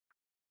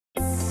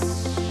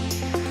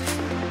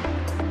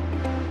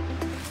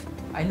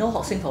I know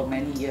Hock Seng for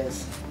many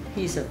years.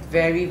 He's a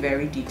very,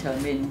 very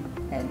determined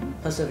and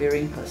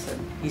persevering person.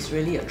 He's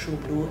really a true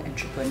blue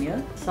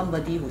entrepreneur,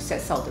 somebody who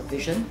sets out the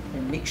vision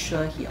and makes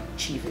sure he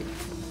achieves it.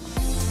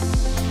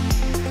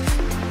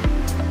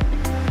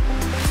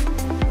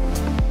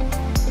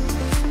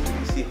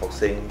 We see Hock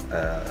Seng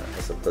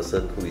as a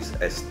person who is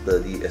as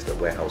sturdy as the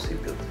warehouse he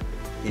built.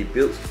 He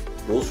built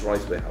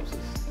Rolls-Royce warehouses.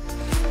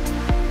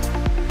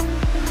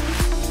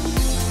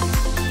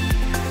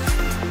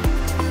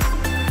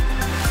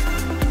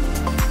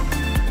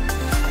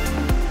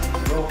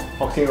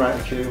 Hock Seng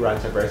actually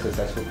runs a very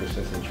successful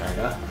business in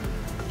China.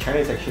 China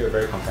is actually a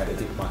very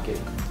competitive market.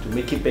 To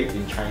make it big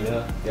in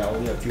China, there are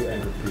only a few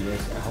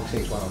entrepreneurs, and Hock Seng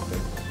is one of them.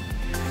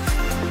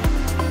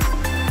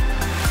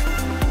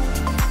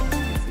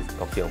 This is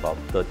talking about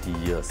 30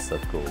 years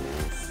ago.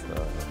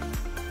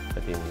 I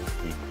think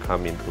he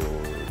come into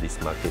this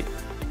market,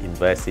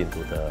 invest into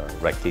the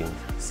racking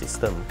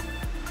system.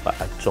 But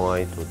I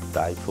joined to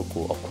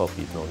Daifuku. Of course,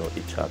 we don't know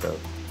each other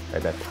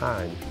at that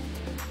time.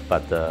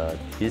 But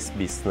his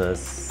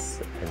business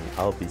and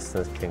our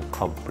business can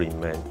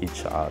complement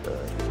each other.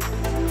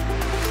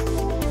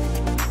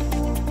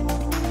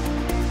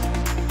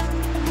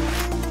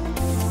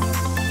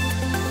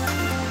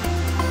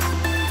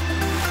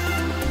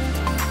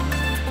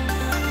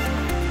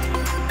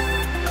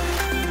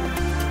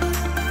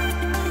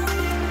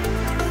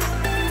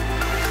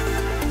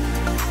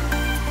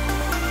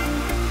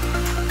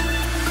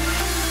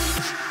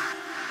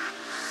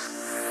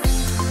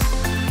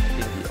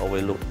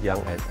 Always look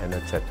young and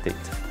energetic.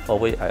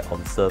 Always I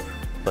observe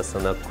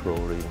personal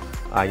clothing,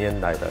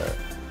 iron like the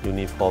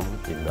uniform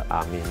in the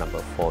army number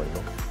 4, you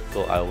know.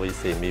 So I always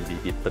say maybe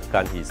if the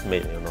gun is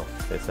made, you know,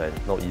 it's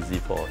not easy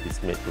for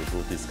his mate to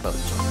do this kind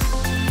of job.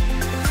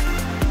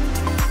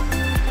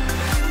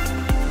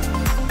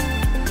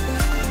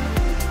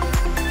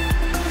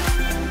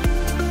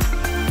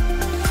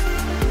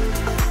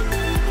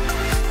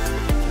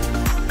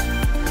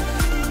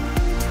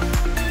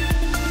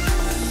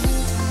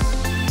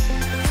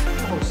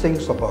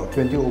 Since about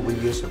 20 over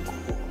years ago,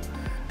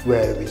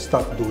 where we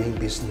start doing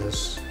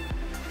business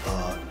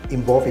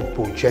involved in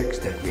projects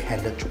that we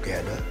handle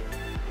together.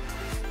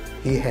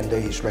 He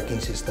handles his racking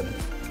system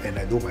and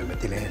I do my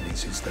material handling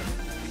system.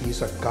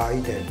 He's a guy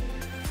that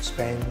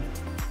spends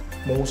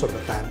most of the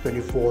time,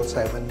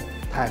 24/7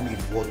 time in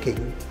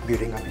working,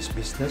 building up his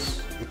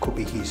business. It could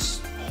be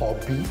his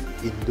hobby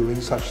in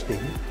doing such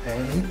thing, and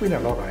he put in a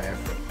lot of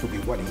effort to be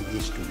what he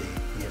is today.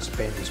 He has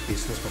spent his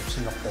business from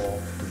Singapore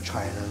to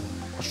China,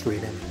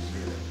 Australia, and New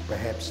Zealand,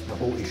 perhaps the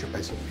whole Asia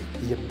Pacific.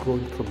 He has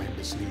grown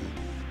tremendously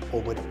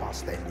over the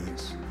past 10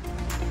 years.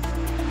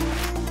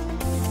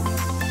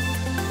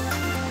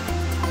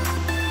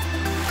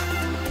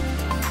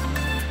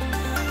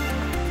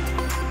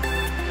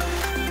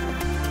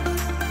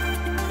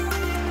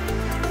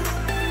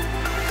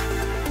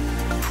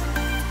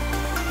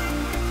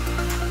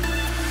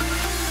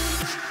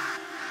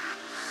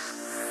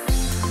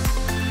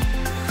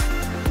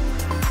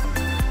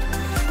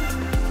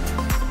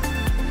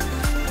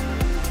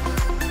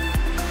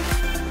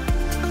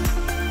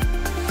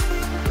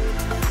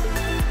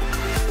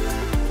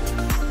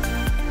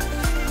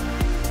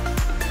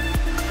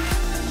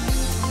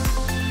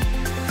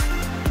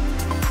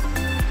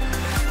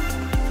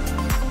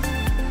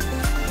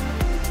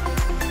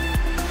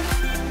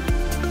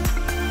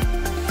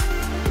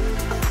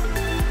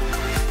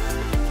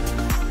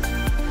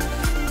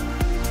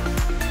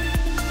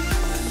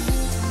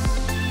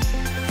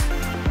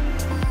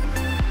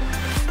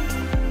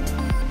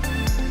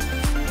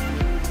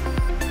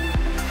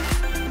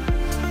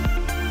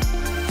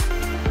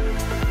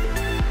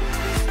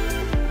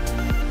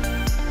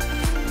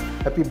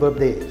 Happy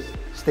birthday,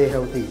 stay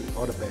healthy,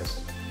 all the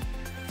best.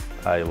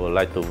 I would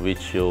like to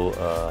wish you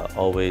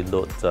always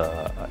look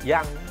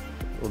young,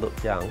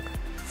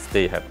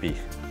 stay happy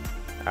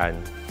and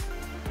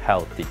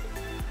healthy.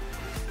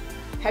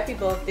 Happy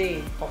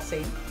birthday, Hock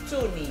Seng！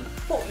祝你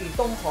福如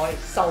東海，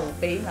壽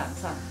比南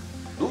山。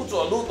如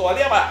左如大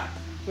粒啊！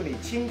祝你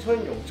青春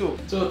永驻，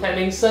祝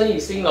Techlink 生意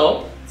兴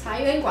隆，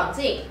财源广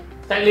进。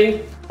Techlink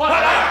发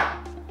达！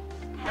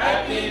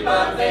 Happy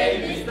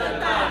birthday, Mr.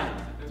 Tan!